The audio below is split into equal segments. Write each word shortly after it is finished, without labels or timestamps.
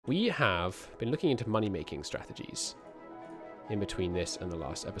we have been looking into money-making strategies in between this and the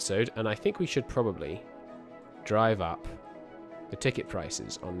last episode, and I think we should probably drive up the ticket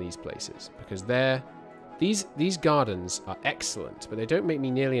prices on these places, because these gardens are excellent, but they don't make me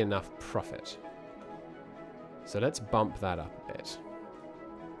nearly enough profit. So let's bump that up a bit.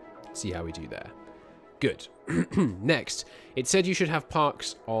 See how we do there. Good. Next, it said you should have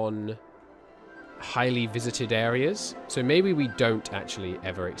parks on highly visited areas. So maybe we don't actually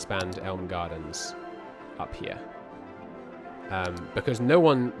ever expand Elm Gardens up here. Because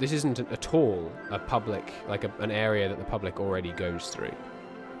this isn't at all a public, like an area that the public already goes through.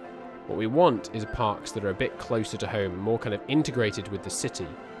 What we want is parks that are a bit closer to home, more kind of integrated with the city,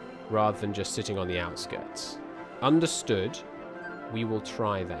 rather than just sitting on the outskirts. Understood. We will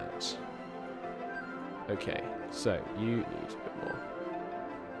try that. Okay, so you need a bit more.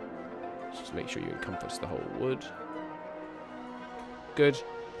 Just make sure you encompass the whole wood. Good.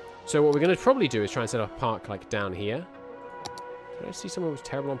 So what we're going to probably do is try and set up a park like down here. Did I see someone who's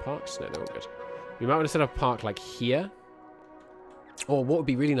terrible on parks? No, they're all good. We might want to set up a park like here. Or what would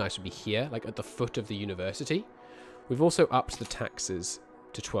be really nice would be here, like at the foot of the university. We've also upped the taxes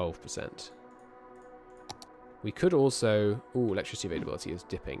to 12%. We could also... Ooh, electricity availability is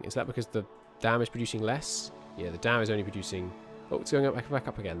dipping. Is that because the dam is producing less? Yeah, the dam is only producing... Oh, it's going up, back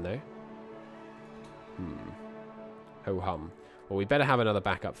up again, though. Ho-hum. Well, we better have another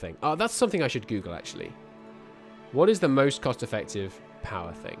backup thing. Oh, that's something I should Google, actually. What is the most cost-effective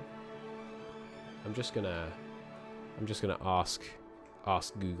power thing? I'm just gonna ask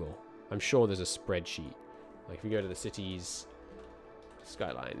Google. I'm sure there's a spreadsheet. Like if we go to the Cities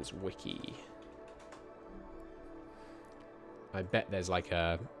Skylines wiki, I bet there's like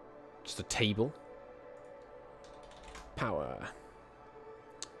just a table. Power.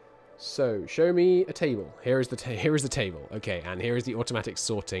 So show me a table. Here is the table. Okay, and here is the automatic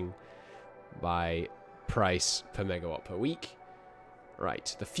sorting by price per megawatt per week.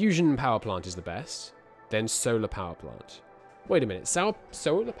 Right, the fusion power plant is the best. Then solar power plant. Wait a minute,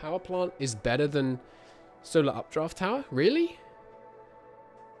 solar power plant is better than solar updraft tower? Really?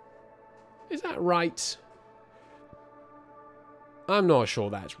 Is that right? I'm not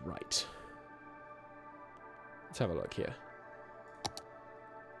sure that's right. Let's have a look here.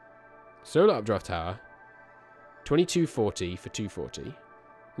 Solar updraft tower, 2240 for 240. And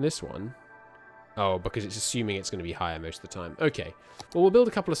this one, oh, because it's assuming it's going to be higher most of the time. Okay, well, we'll build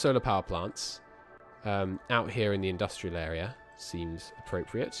a couple of solar power plants out here in the industrial area. Seems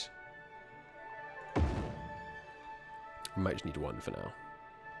appropriate. We might just need one for now.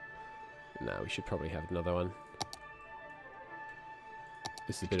 Now we should probably have another one.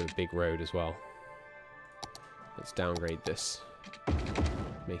 This is a bit of a big road as well. Let's downgrade this.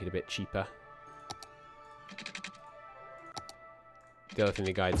 Make it a bit cheaper. The other thing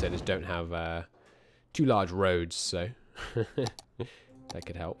the guide said is don't have too large roads, so that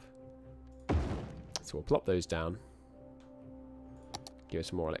could help. So we'll plop those down. Give us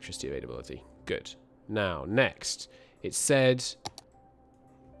some more electricity availability. Good. Now, next, it said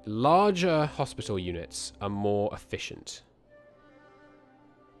larger hospital units are more efficient.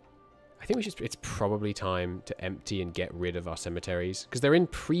 I think it's probably time to empty and get rid of our cemeteries, because they're in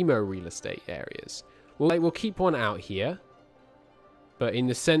primo real estate areas. We'll keep one out here, but in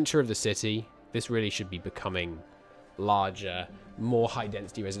the center of the city, this really should be becoming larger, more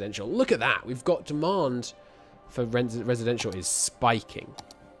high-density residential. Look at that! We've got demand for residential is spiking.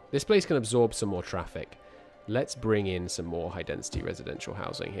 This place can absorb some more traffic. Let's bring in some more high-density residential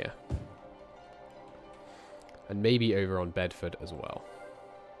housing here. And maybe over on Bedford as well.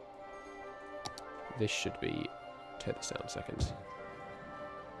 This should be... Turn this down a second.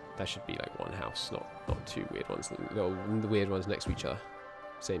 That should be like one house, not two weird ones. The weird ones next to each other.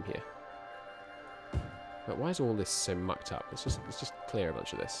 Same here. But why is all this so mucked up? Let's just clear a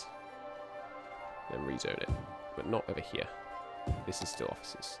bunch of this. Then rezone it. But not over here. This is still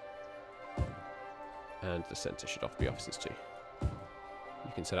offices. And the centre should be offices too.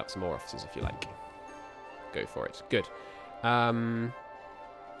 You can set up some more offices if you like. Go for it. Good.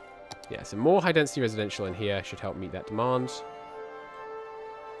 Yeah, so more high-density residential in here should help meet that demand.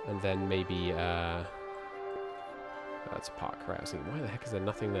 And then maybe... that's a park, right? I was thinking, why the heck is there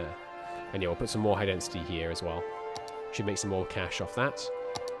nothing there? And yeah, we'll put some more high-density here as well. Should make some more cash off that.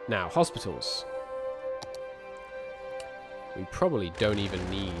 Now, hospitals. We probably don't even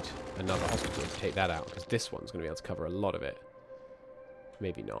need another hospital to take that out, because this one's going to be able to cover a lot of it.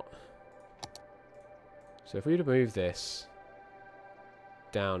 Maybe not. So if we were to move this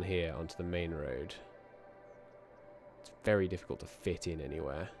down here onto the main road, it's very difficult to fit in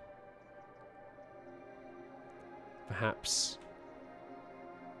anywhere. Perhaps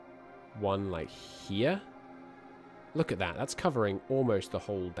one like here. Look at that. That's covering almost the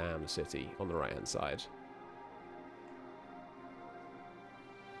whole damn city on the right-hand side.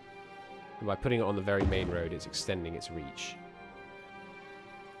 And by putting it on the very main road, it's extending its reach.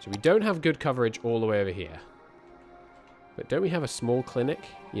 So we don't have good coverage all the way over here. But don't we have a small clinic?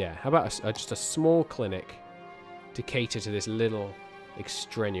 Yeah, how about just a small clinic to cater to this little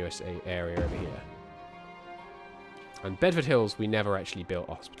extraneous area over here? And Bedford Hills, we never actually built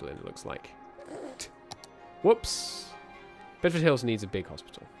a hospital in, it looks like. Whoops. Bedford Hills needs a big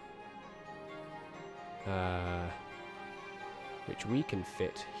hospital. Which we can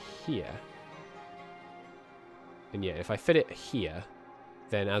fit here. And yeah, if I fit it here,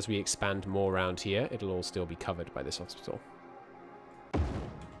 then as we expand more around here, it'll all still be covered by this hospital.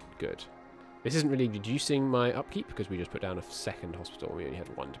 Good. This isn't really reducing my upkeep because we just put down a second hospital. We only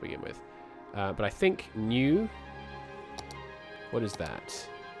had one to begin with. But I think new... What is that?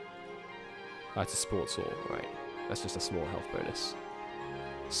 Oh, it's a sports hall. Right. That's just a small health bonus.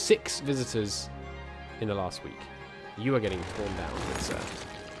 6 visitors in the last week. You are getting torn down, good sir.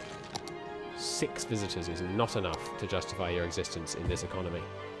 6 visitors is not enough to justify your existence in this economy.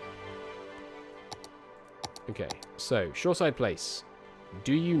 Okay, so, Shoreside Place.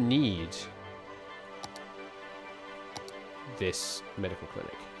 Do you need this medical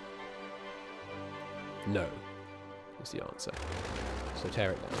clinic? No, is the answer. So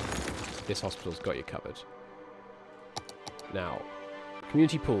tear it down. This hospital's got you covered. Now,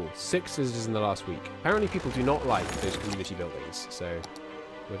 community pool. 6 visitors in the last week. Apparently people do not like those community buildings, so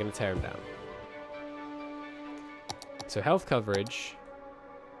we're going to tear them down. So health coverage.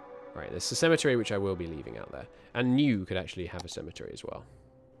 Right, there's a cemetery which I will be leaving out there. And new could actually have a cemetery as well.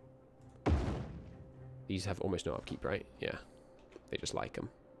 These have almost no upkeep, right? Yeah. They just like them.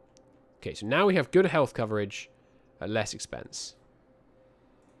 Okay, so now we have good health coverage at less expense.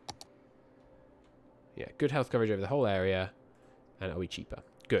 Yeah, good health coverage over the whole area. And it'll be cheaper.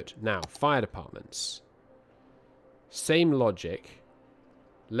 Good. Now, fire departments. Same logic.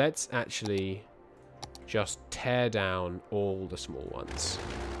 Let's actually just tear down all the small ones.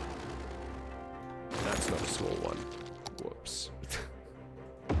 That's not a small one. Whoops.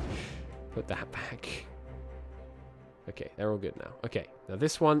 Put that back. Okay, they're all good now. Okay, now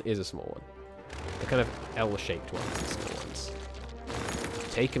this one is a small one. They're kind of L-shaped ones, the small ones.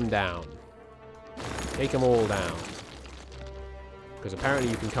 Take them down. Take them all down. Because apparently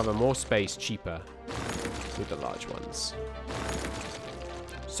you can cover more space cheaper with the large ones.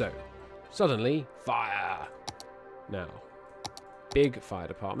 So, suddenly, fire! Now, big fire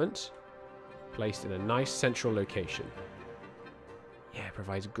department, placed in a nice central location. Yeah, it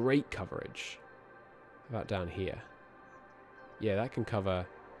provides great coverage. How about down here? Yeah, that can cover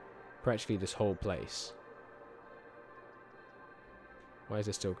practically this whole place. Why is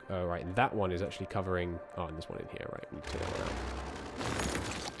there still... Oh, right, and that one is actually covering... Oh, and there's one in here, right. We need to take that one out.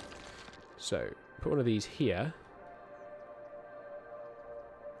 So, put one of these here.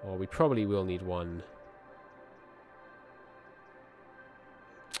 Or we probably will need one...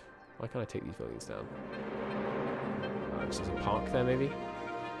 Why can't I take these buildings down? Because there's a park there, maybe?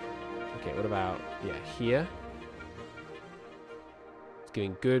 Okay, what about... Yeah, here. It's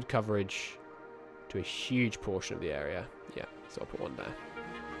giving good coverage to a huge portion of the area. Yeah, so I'll put one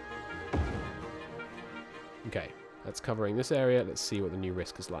there. Okay, that's covering this area. Let's see what the new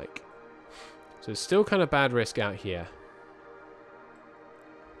risk is like. So it's still kind of bad risk out here.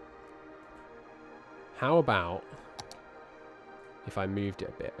 How about if I moved it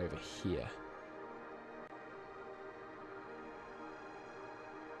a bit over here?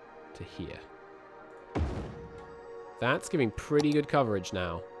 To here. That's giving pretty good coverage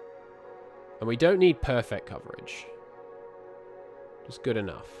now. And we don't need perfect coverage. Just good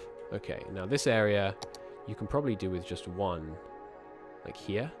enough. Okay, now this area you can probably do with just one. Like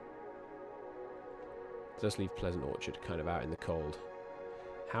here. It does leave Pleasant Orchard kind of out in the cold.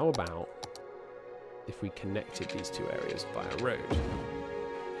 How about if we connected these two areas via road?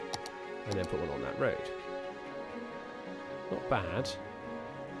 And then put one on that road. Not bad.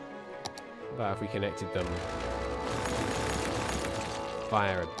 How about if we connected them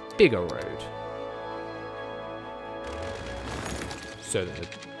via a bigger road? So that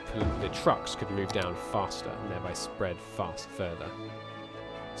the trucks could move down faster and thereby spread further.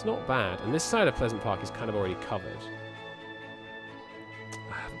 It's not bad. And this side of Pleasant Park is kind of already covered.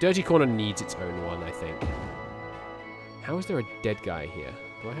 Dirty Corner needs its own one, I think. How is there a dead guy here?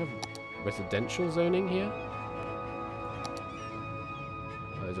 Do I have residential zoning here?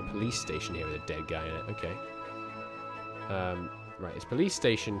 Oh, there's a police station here with a dead guy in it. Okay. Right, this police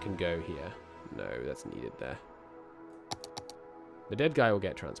station can go here. No, that's needed there. The dead guy will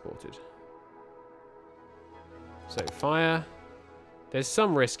get transported. So, fire. There's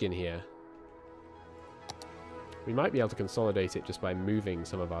some risk in here. We might be able to consolidate it just by moving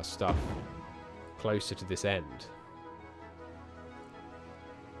some of our stuff closer to this end.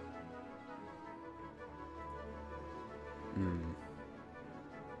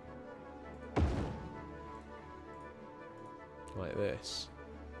 Like this.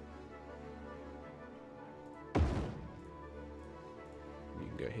 You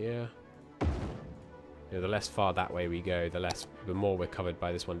can go here. You know, the less far that way we go, the more we're covered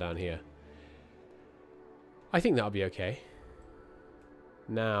by this one down here. I think that'll be okay.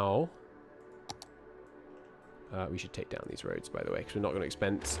 Now, we should take down these roads, by the way, because we're not going to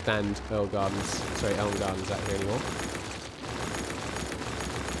stand Elm Gardens out here anymore.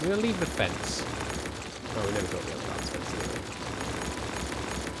 I'm going to leave the fence. Oh, we never got the Elm Gardens fence anyway.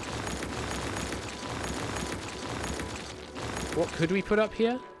 What could we put up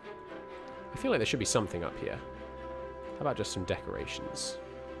here? I feel like there should be something up here. How about just some decorations?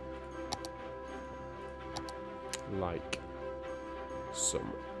 Like a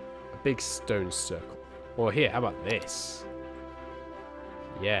big stone circle. Or here, how about this?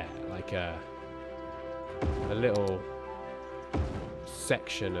 Yeah, like a little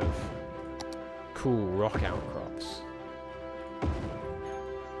section of cool rock outcrops.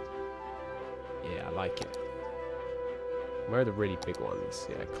 Yeah, I like it. Where are the really big ones?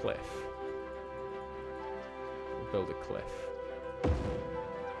 Yeah, cliff. We'll build a cliff.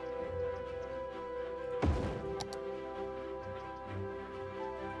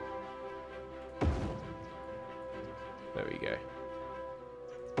 There we go.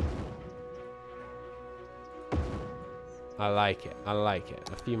 I like it. I like it.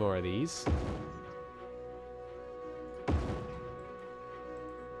 A few more of these.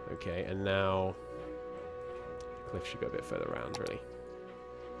 Okay, and now the cliff should go a bit further around, really.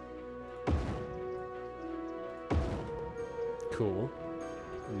 Cool.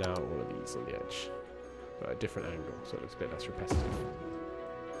 Now all of these on the edge. But at a different angle, so it looks a bit less repetitive.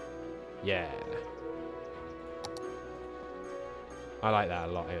 Yeah. I like that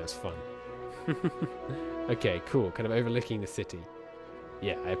a lot. I think that's fun. Okay, cool. Kind of overlooking the city.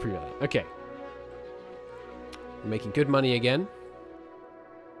 Yeah, I approve of that. Okay. We're making good money again.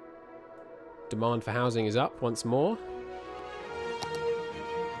 Demand for housing is up once more.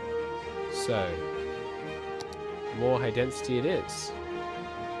 So, more high density it is.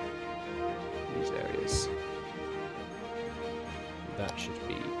 These areas. That should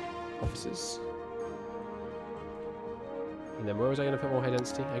be offices. And then where was I going to put more high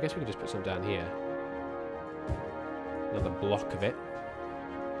density? I guess we could just put some down here. Another block of it.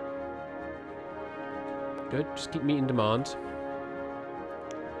 Good. Just keep meeting demand.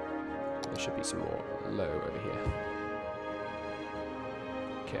 There should be some more low over here.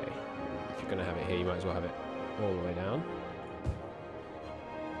 Okay. If you're going to have it here, you might as well have it all the way down.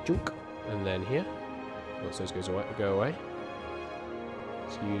 Junk. And then here. Once those go away.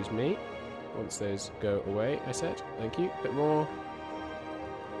 Excuse me. Once those go away, I said. Thank you. Bit more.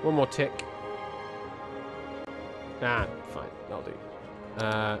 One more tick. Ah, fine. That'll do.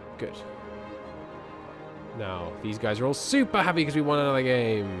 Good. Now, these guys are all super happy because we won another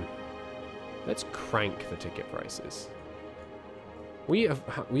game. Let's crank the ticket prices. We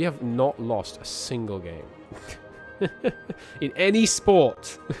have not lost a single game. In any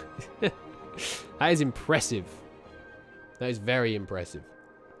sport. That is impressive. That is very impressive.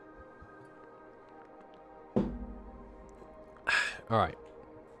 Alright.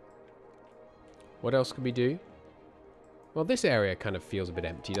 What else could we do? Well, this area kind of feels a bit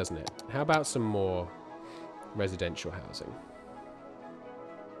empty, doesn't it? How about some more residential housing?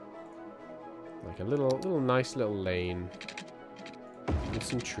 Like a little nice little lane with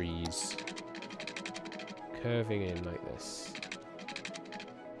some trees curving in like this.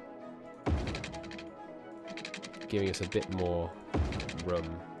 Giving us a bit more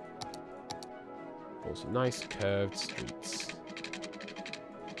room. Also nice curved streets.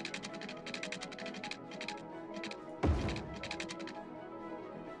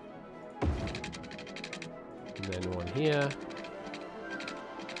 And then one here.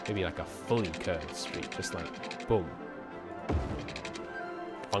 Maybe like a fully curved street, just like boom.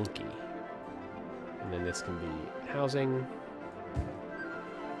 Funky. And then this can be housing.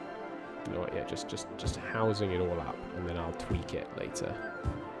 You know what, yeah, just housing it all up, and then I'll tweak it later.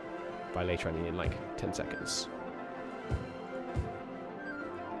 By later I mean in like 10 seconds.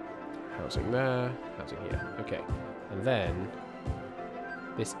 Housing there, housing here. Okay. And then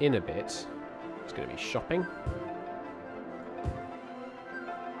this inner bit is going to be shopping.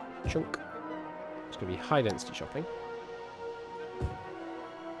 Chunk. It's going to be high density shopping.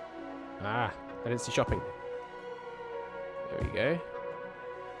 Ah, I didn't see shopping. There we go.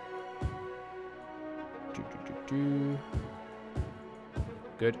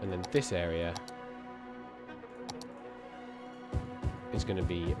 Good, and then this area is going to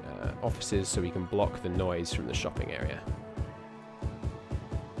be offices, so we can block the noise from the shopping area.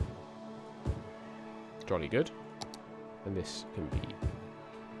 Jolly good. And this can be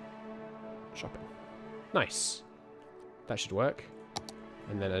shopping. Nice. That should work.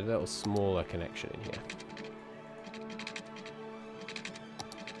 And then a little smaller connection in here.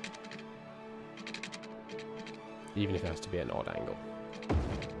 Even if it has to be an odd angle.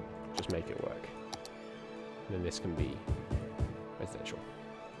 Just make it work. And then this can be residential.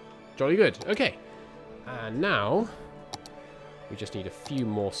 Jolly good. Okay. And now we just need a few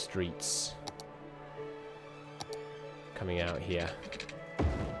more streets coming out here.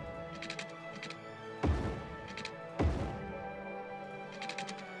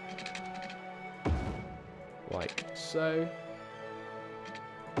 Like so.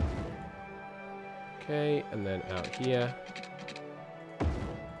 Okay, and then out here.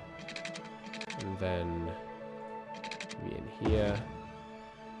 And then maybe in here.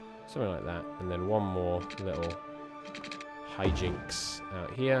 Something like that. And then one more little hijinks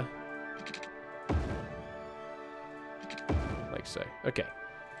out here. Like so. Okay.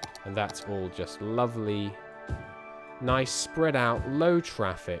 And that's all just lovely, nice, spread out, low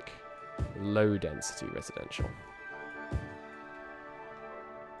traffic, low density residential.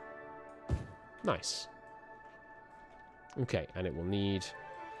 Nice. Okay, and it will need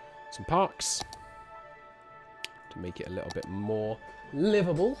some parks to make it a little bit more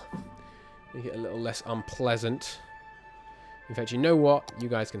livable. Make it a little less unpleasant. In fact, you know what? You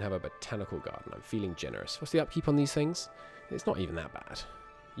guys can have a botanical garden. I'm feeling generous. What's the upkeep on these things? It's not even that bad.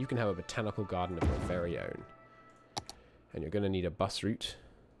 You can have a botanical garden of your very own. And you're going to need a bus route.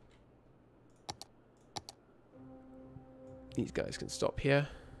 These guys can stop here.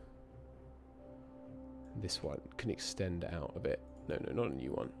 This one can extend out a bit. No, not a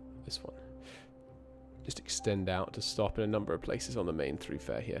new one. This one. Just extend out to stop in a number of places on the main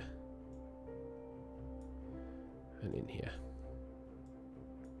thoroughfare here. And in here.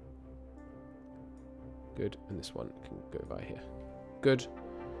 Good. And this one can go by here. Good.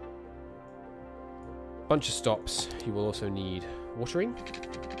 Bunch of stops. You will also need watering.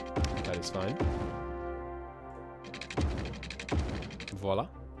 That is fine. Voila.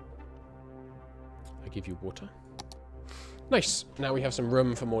 I give you water. Nice. Now we have some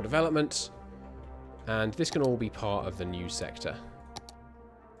room for more development. And this can all be part of the new sector.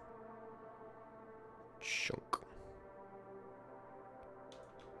 Chunk.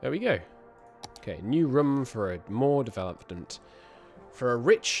 There we go. Okay, new room for a more development. For a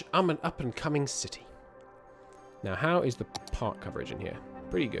rich, up-and-coming city. Now, how is the park coverage in here?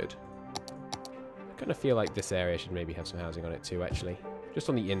 Pretty good. I kind of feel like this area should maybe have some housing on it too, actually. Just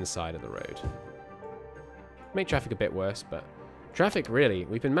on the inside of the road. Make traffic a bit worse, but traffic, really,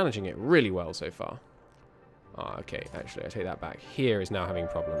 we've been managing it really well so far. Ah, okay, actually, I take that back. Here is now having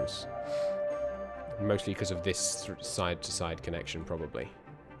problems. Mostly because of this side-to-side connection, probably.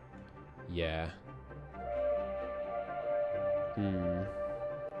 Yeah.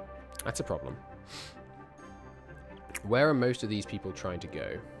 That's a problem. Where are most of these people trying to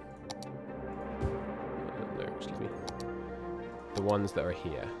go? No, excuse me. The ones that are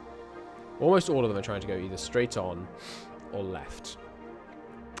here. Almost all of them are trying to go either straight on or left.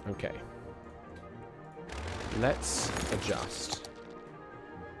 Okay. Let's adjust.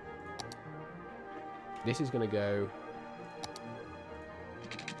 This is going to go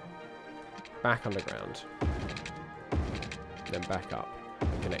back underground. Then back up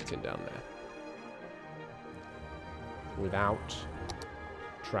and connect in down there. Without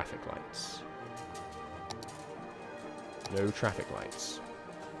traffic lights. No traffic lights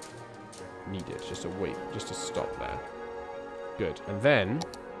needed. Just a wait, just a stop there. Good. And then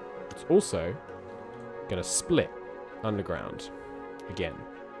it's also going to split underground again.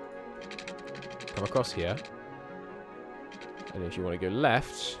 Come across here. And if you want to go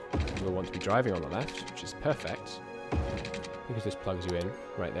left, you'll want to be driving on the left, which is perfect. Because this plugs you in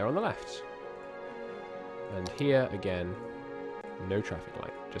right there on the left. And here, again, no traffic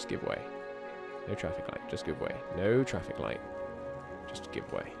light. Just give way. No traffic light. Just give way. No traffic light. Just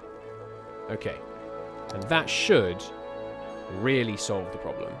give way. Okay. And that should really solve the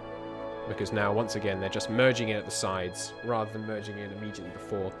problem. Because now, once again, they're just merging in at the sides rather than merging in immediately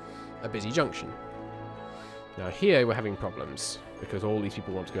before a busy junction. Now here we're having problems because all these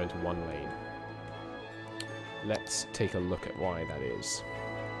people want to go into one lane. Let's take a look at why that is.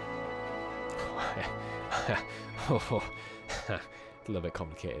 Oh, a little bit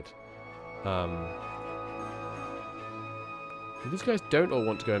complicated. These guys don't all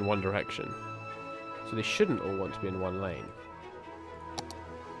want to go in one direction. So they shouldn't all want to be in one lane.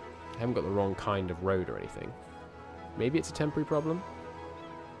 I haven't got the wrong kind of road or anything. Maybe it's a temporary problem?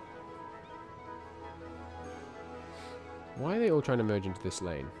 Why are they all trying to merge into this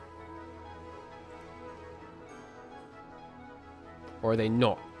lane? Or are they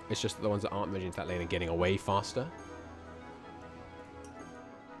not? It's just that the ones that aren't merging into that lane are getting away faster.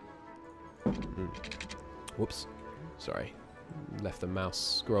 Whoops. Sorry. Left the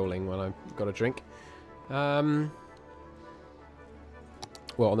mouse scrolling while I got a drink. Well,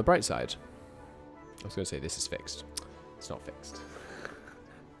 on the bright side, I was going to say this is fixed. It's not fixed.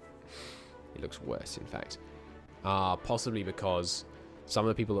 It looks worse, in fact. Possibly because some of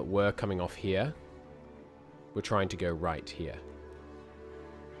the people that were coming off here were trying to go right here.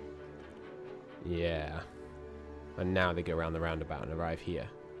 Yeah. And now they go around the roundabout and arrive here.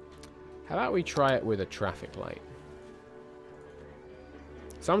 How about we try it with a traffic light?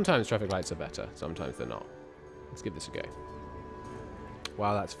 Sometimes traffic lights are better, sometimes they're not. Let's give this a go.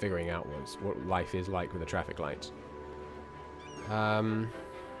 While that's figuring out what life is like with a traffic light. Well,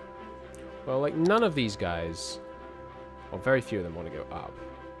 like, none of these guys, or very few of them, want to go up.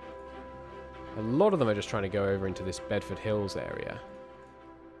 A lot of them are just trying to go over into this Bedford Hills area.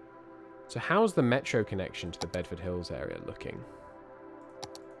 So how's the metro connection to the Bedford Hills area looking?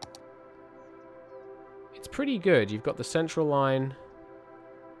 It's pretty good. You've got the central line.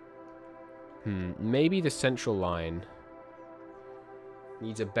 Maybe the central line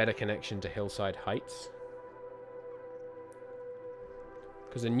needs a better connection to Hillside Heights.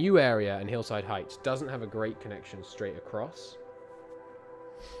 Because the new area and Hillside Heights doesn't have a great connection straight across.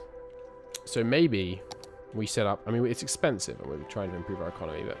 So maybe we set up... I mean, it's expensive and we're trying to improve our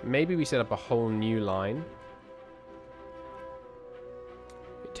economy, but maybe we set up a whole new line.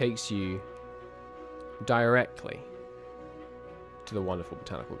 It takes you directly to the wonderful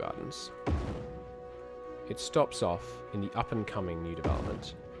botanical gardens. It stops off in the up-and-coming new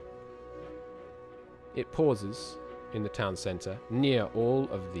development. It pauses in the town centre, near all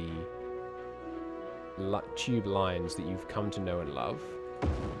of the tube lines that you've come to know and love.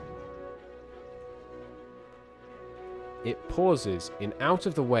 It pauses in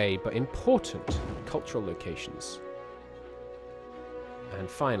out-of-the-way but important cultural locations. And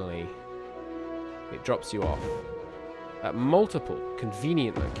finally, it drops you off at multiple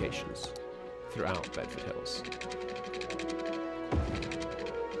convenient locations throughout Bedford Hills.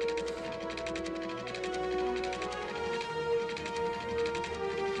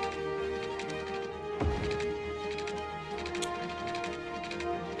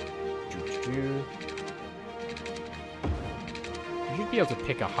 You should be able to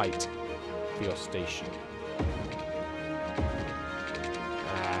pick a height for your station.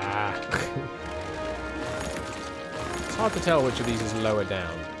 It's hard to tell which of these is lower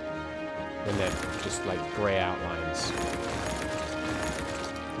down when they're just like grey outlines.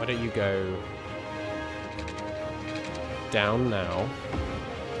 Why don't you go down now,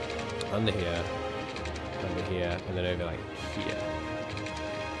 under here, and then over like here.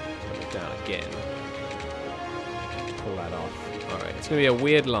 Down again. Pull that off. Alright, it's going to be a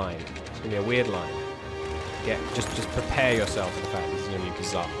weird line. It's going to be a weird line. Just prepare yourself for the fact this is going to be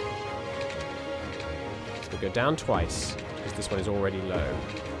bizarre. It's going to go down twice, because this one is already low.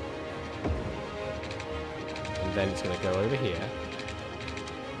 And then it's going to go over here.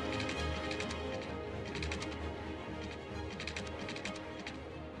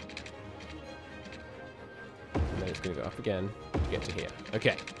 And then it's going to go up again to get to here.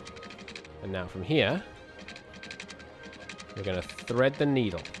 Okay. And now from here, we're going to thread the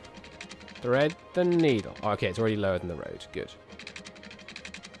needle. Thread the needle. Oh, okay, it's already lower than the road. Good.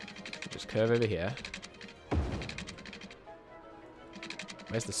 Just curve over here.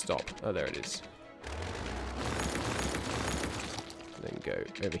 Where's the stop? Oh, there it is. And then go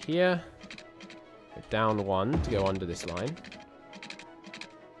over here. Go down one to go under this line.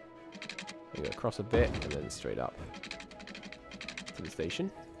 And go across a bit and then straight up to the station.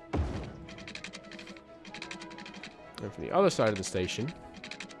 And from the other side of the station,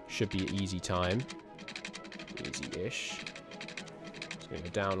 should be easy time. Easy-ish. Just going to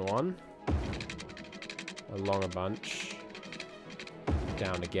go down one. Along a bunch.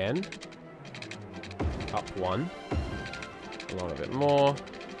 Down again. Up one. Along a bit more.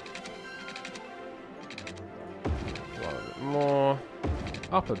 Along a bit more.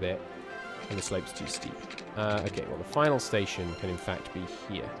 Up a bit. And the slope's too steep. Okay, well the final station can in fact be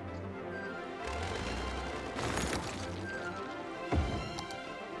here.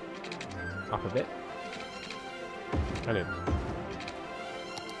 Up a bit.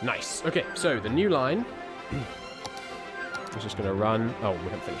 Nice. Okay, so the new line is just going to run... Oh, we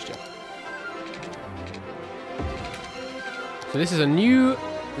haven't finished yet. So this is a new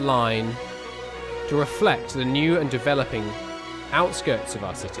line to reflect the new and developing outskirts of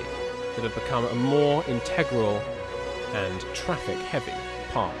our city that have become a more integral and traffic-heavy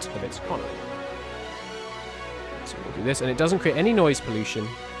part of its economy. So we'll do this, and it doesn't create any noise pollution.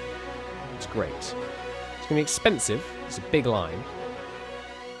 It's great. It's going to be expensive. It's a big line.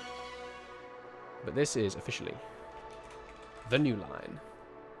 But this is officially the new line.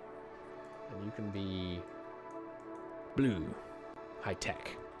 And you can be blue.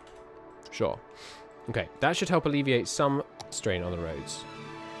 High-tech. Sure. Okay, that should help alleviate some strain on the roads.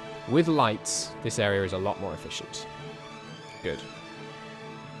 With lights, this area is a lot more efficient. Good.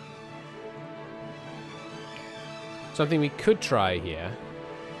 Something we could try here,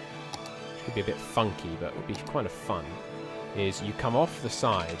 which could be a bit funky, but would be kind of fun, is you come off the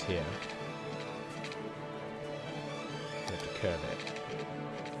side here. You have to curve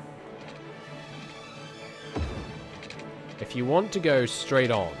it. If you want to go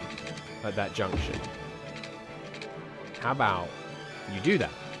straight on at that junction, how about you do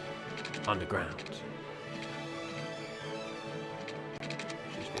that underground?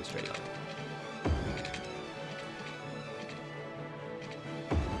 Just go straight on.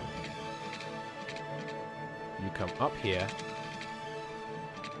 You come up here,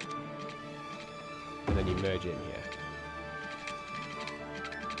 and then you merge in here.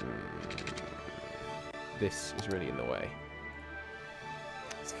 This is really in the way.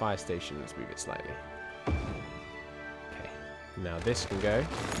 It's a fire station. Let's move it slightly. Okay. Now this can go.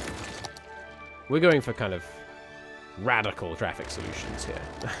 We're going for kind of radical traffic solutions here.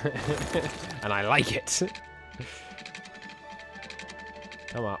 And I like it.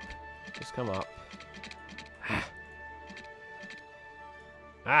 Come up. Just come up.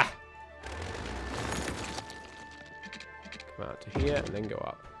 Ah! Come out to here and then go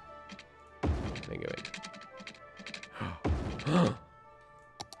up. And then go in.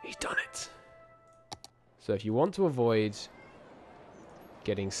 He's done it. So if you want to avoid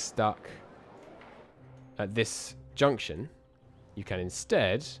getting stuck at this junction, you can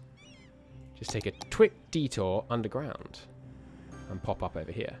instead just take a quick detour underground and pop up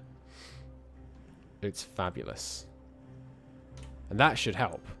over here. It's fabulous. And that should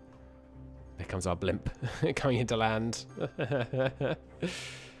help. There comes our blimp coming into land.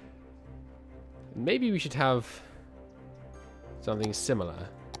 Maybe we should have something similar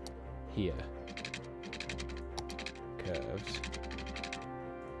here. Curves.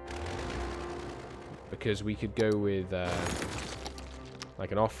 Because we could go with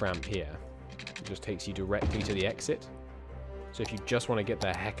like an off-ramp here. It just takes you directly to the exit. So if you just want to get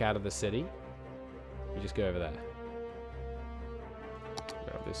the heck out of the city, you just go over there.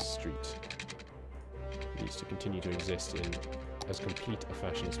 Now this street needs to continue to exist in as complete a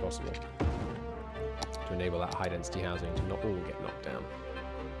fashion as possible to enable that high-density housing to not all get knocked down.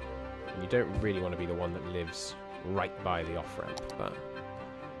 And you don't really want to be the one that lives right by the off-ramp, but...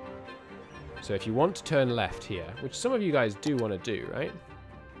 So if you want to turn left here, which some of you guys do want to do, right?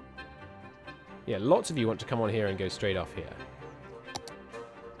 Yeah, lots of you want to come on here and go straight off here.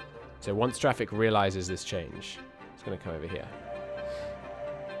 So once traffic realizes this change, it's going to come over here.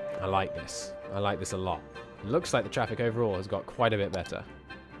 I like this. I like this a lot. It looks like the traffic overall has got quite a bit better.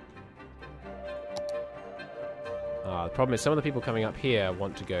 The problem is some of the people coming up here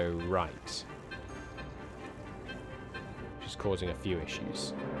want to go right. Which is causing a few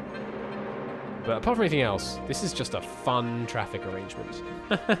issues. But apart from anything else, this is just a fun traffic arrangement.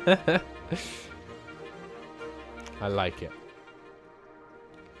 I like it.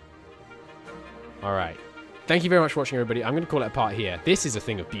 Alright. Thank you very much for watching, everybody. I'm going to call it a part here. This is a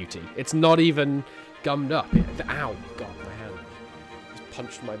thing of beauty. It's not even gummed up. Ow. God, my hand just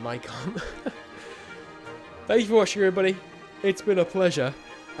punched my mic on. Thank you for watching, everybody. It's been a pleasure.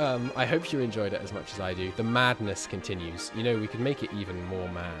 I hope you enjoyed it as much as I do. The madness continues. You know, we could make it even more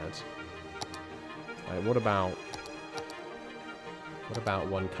mad. Right, what about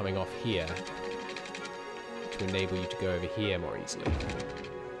one coming off here to enable you to go over here more easily?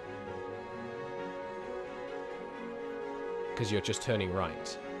 Because you're just turning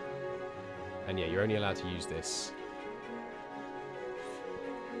right. And yeah, you're only allowed to use this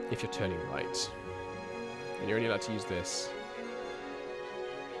if you're turning right. And you're only allowed to use this.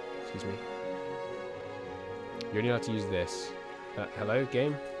 Excuse me. You're only allowed to use this. Hello,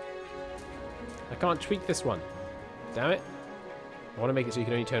 game? I can't tweak this one. Damn it. I want to make it so you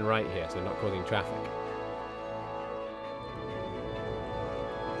can only turn right here, so they're not causing traffic.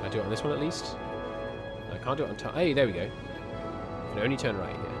 Can I do it on this one at least? I can't do it on top. Hey, there we go. can only turn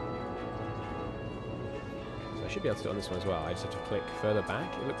right here. So I should be able to do it on this one as well. I just have to click further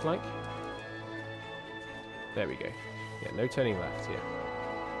back, it looks like. There we go. Yeah, no turning left here.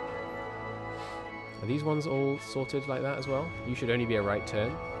 Are these ones all sorted like that as well? You should only be a right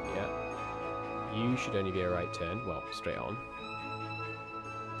turn. Yeah. You should only be a right turn. Well, straight on.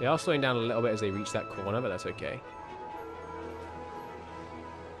 They are slowing down a little bit as they reach that corner, but that's okay.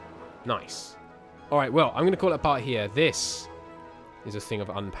 Nice. Alright, well, I'm going to call it a part here. This is a thing of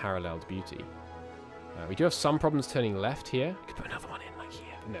unparalleled beauty. We do have some problems turning left here. We could put another one in like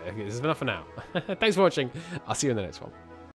here. No, okay, this is enough for now. Thanks for watching. I'll see you in the next one.